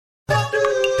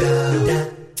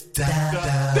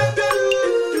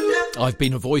I've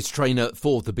been a voice trainer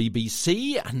for the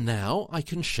BBC, and now I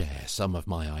can share some of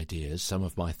my ideas, some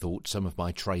of my thoughts, some of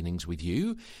my trainings with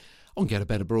you on Get a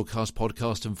Better Broadcast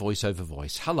podcast and Voice Over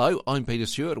Voice. Hello, I'm Peter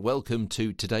Stewart. Welcome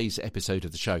to today's episode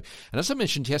of the show. And as I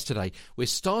mentioned yesterday, we're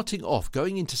starting off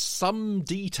going into some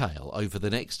detail over the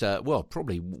next,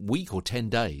 probably week or 10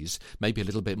 days, maybe a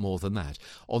little bit more than that,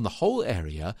 on the whole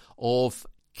area of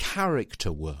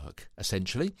character work,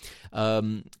 essentially.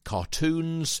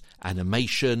 Cartoons,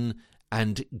 animation,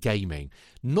 and gaming.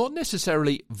 Not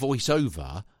necessarily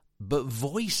voiceover, but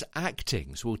voice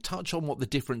acting. So we'll touch on what the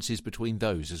difference is between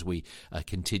those as we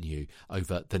continue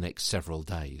over the next several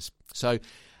days. So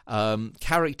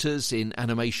characters in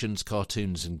animations,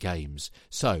 cartoons and games.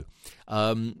 So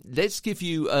let's give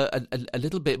you a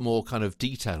little bit more kind of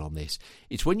detail on this.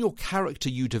 It's when your character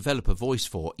you develop a voice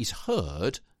for is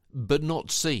heard but not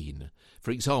seen.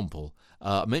 For example,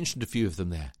 I mentioned a few of them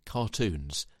there.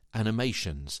 Cartoons,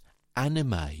 animations,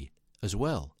 anime as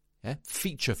well. Yeah?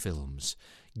 Feature films.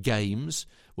 Games.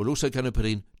 We're also going to put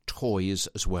in toys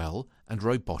as well, and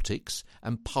robotics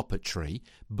and puppetry,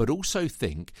 but also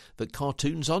think that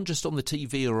cartoons aren't just on the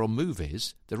TV or on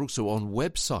movies, they're also on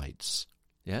websites.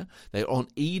 Yeah, they're on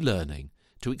e-learning.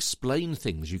 To explain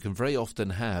things, you can very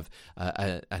often have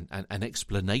an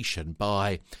explanation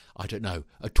by, I don't know,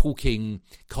 a talking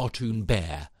cartoon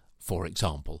bear, for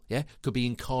example. Yeah, could be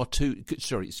in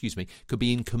could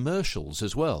be in commercials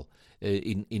as well.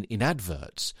 In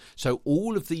adverts. So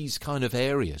all of these kind of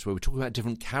areas where we're talking about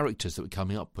different characters that we're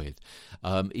coming up with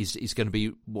is going to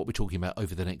be what we're talking about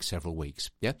over the next several weeks.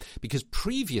 Yeah, because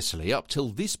previously, up till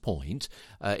this point,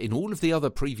 in all of the other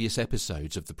previous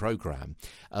episodes of the programme,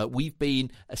 we've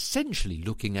been essentially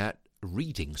looking at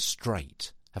reading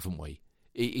straight, haven't we?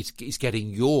 It's getting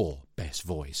your best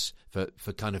voice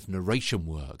for kind of narration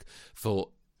work, for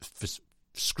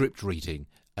script reading,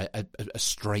 a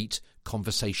straight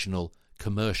conversational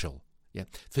commercial, yeah,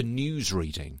 for news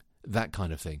reading, that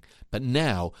kind of thing. But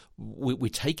now we're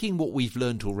taking what we've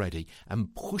learned already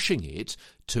and pushing it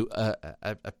to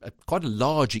quite a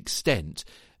large extent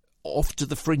off to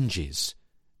the fringes,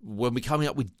 when we're coming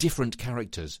up with different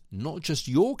characters, not just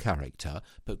your character,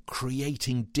 but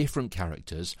creating different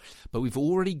characters. But we've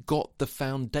already got the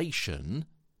foundation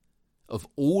of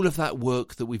all of that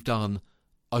work that we've done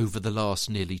over the last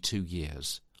nearly 2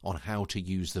 years on how to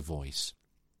use the voice.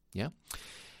 Yeah?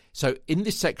 So in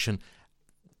this section,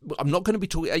 I'm not going to be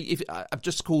talking, I've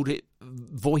just called it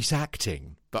voice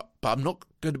acting, but I'm not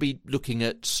going to be looking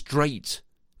at straight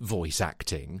voice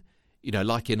acting, you know,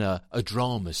 like in a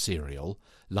drama serial,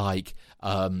 like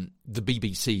the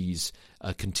BBC's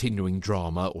continuing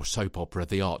drama or soap opera,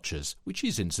 The Archers, which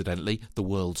is incidentally the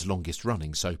world's longest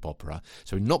running soap opera.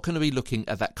 So we're not going to be looking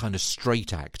at that kind of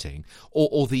straight acting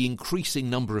or the increasing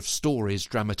number of stories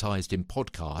dramatised in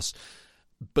podcasts,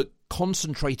 but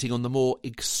concentrating on the more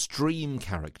extreme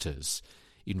characters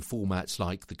in formats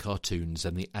like the cartoons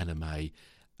and the anime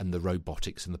and the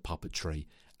robotics and the puppetry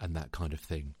and that kind of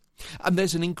thing. And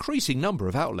there's an increasing number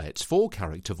of outlets for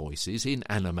character voices in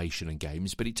animation and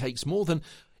games, but it takes more than,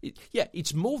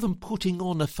 it's more than putting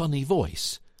on a funny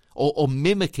voice or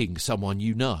mimicking someone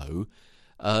you know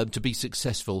to be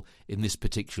successful in this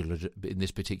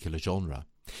particular genre.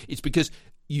 It's because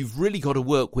you've really got to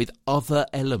work with other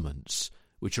elements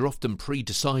which are often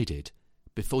pre-decided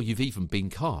before you've even been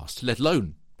cast, let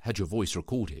alone had your voice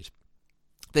recorded.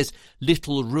 There's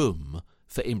little room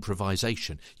for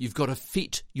improvisation. You've got to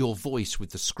fit your voice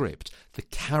with the script, the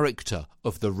character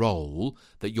of the role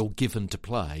that you're given to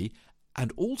play,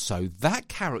 and also that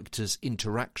character's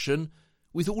interaction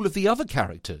with all of the other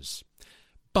characters.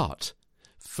 But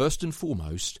first and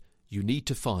foremost, you need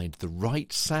to find the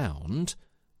right sound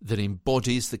that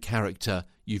embodies the character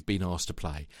you've been asked to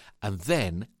play, and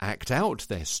then act out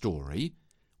their story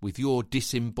with your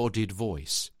disembodied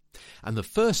voice. And the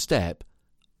first step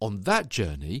on that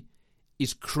journey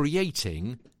is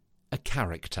creating a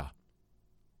character,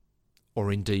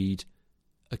 or indeed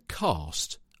a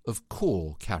cast of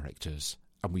core characters.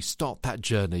 And we start that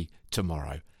journey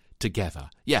tomorrow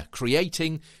together. Yeah,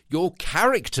 creating your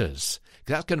characters.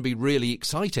 That's going to be really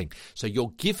exciting. So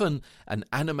you're given an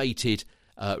animated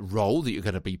role that you're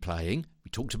going to be playing. We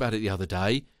talked about it the other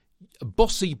day. A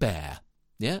bossy bear.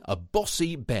 Yeah, a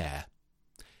bossy bear.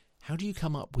 How do you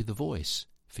come up with a voice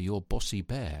for your bossy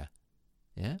bear?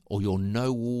 Yeah, or your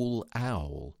know-all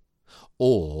owl,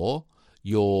 or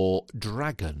your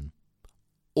dragon,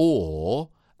 or,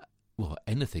 well,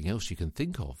 anything else you can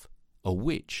think of. A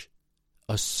witch,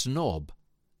 a snob,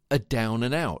 a down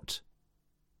and out,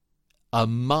 a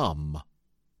mum,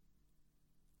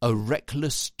 a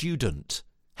reckless student.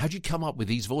 How do you come up with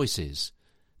these voices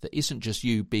that isn't just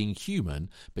you being human,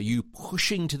 but you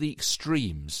pushing to the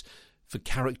extremes for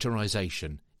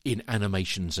characterization in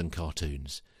animations and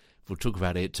cartoons? We'll talk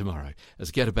about it tomorrow as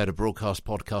Get a Better Broadcast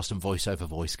podcast and Voice Over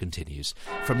Voice continues.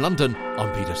 From London,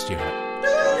 I'm Peter Stewart.